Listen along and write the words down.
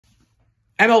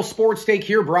ML Sports Take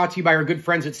here, brought to you by our good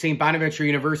friends at St. Bonaventure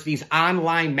University's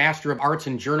online Master of Arts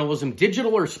in Journalism.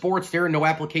 Digital or sports, there are no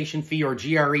application fee or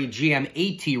GRE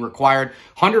GMAT required.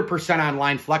 100%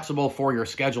 online, flexible for your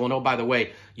schedule. And oh, by the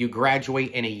way, you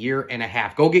graduate in a year and a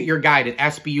half. Go get your guide at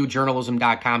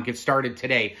sbujournalism.com. Get started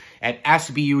today at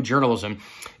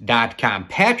sbujournalism.com.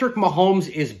 Patrick Mahomes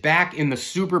is back in the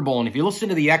Super Bowl. And if you listen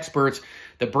to the experts,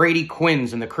 the Brady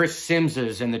Quinns and the Chris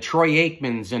Simses and the Troy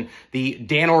Aikmans and the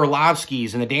Dan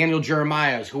Orlovskis and the Daniel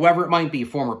Jeremiahs, whoever it might be,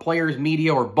 former players,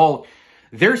 media, or both,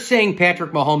 they're saying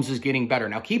Patrick Mahomes is getting better.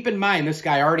 Now, keep in mind, this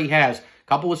guy already has a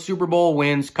couple of Super Bowl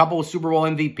wins, a couple of Super Bowl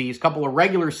MVPs, a couple of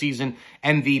regular season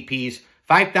MVPs,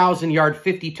 5,000-yard,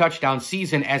 50-touchdown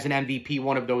season as an MVP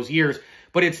one of those years.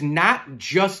 But it's not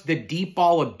just the deep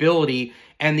ball ability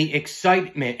and the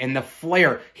excitement and the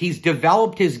flair. He's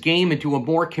developed his game into a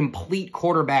more complete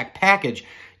quarterback package,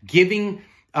 taking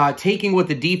what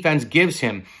the defense gives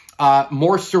him,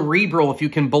 more cerebral, if you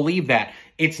can believe that.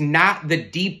 It's not the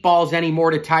deep balls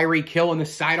anymore to Tyreek Hill and the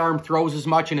sidearm throws as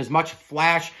much and as much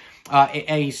flash.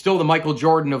 And he's still the Michael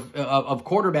Jordan of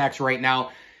quarterbacks right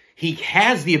now. He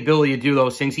has the ability to do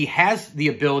those things. He has the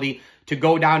ability to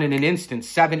go down in an instant,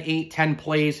 7, 8, 10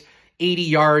 plays, 80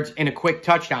 yards, and a quick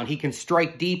touchdown. He can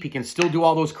strike deep. He can still do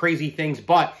all those crazy things,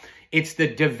 but it's the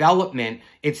development,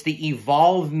 it's the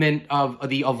evolving of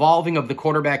the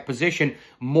quarterback position,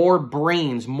 more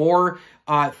brains, more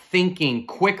thinking,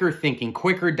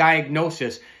 quicker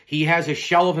diagnosis. He has a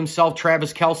shell of himself,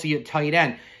 Travis Kelce at tight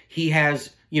end. He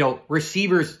has,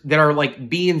 receivers that are like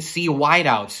B and C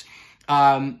wideouts.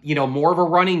 More of a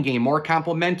running game, more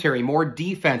complementary, more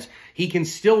defense. He can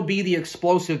still be the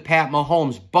explosive Pat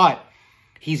Mahomes, but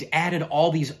he's added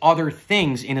all these other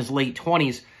things in his late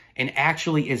 20s and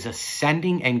actually is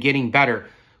ascending and getting better,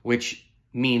 which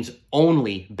means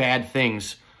only bad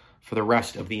things for the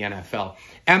rest of the NFL.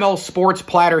 ML Sports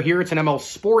Platter here. It's an ML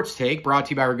Sports Take brought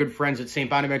to you by our good friends at St.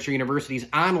 Bonaventure University's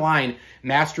online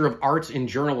Master of Arts in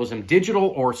Journalism, digital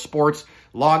or sports.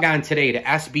 Log on today to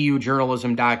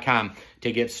sbujournalism.com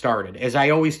to get started. As I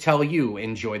always tell you,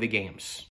 enjoy the games.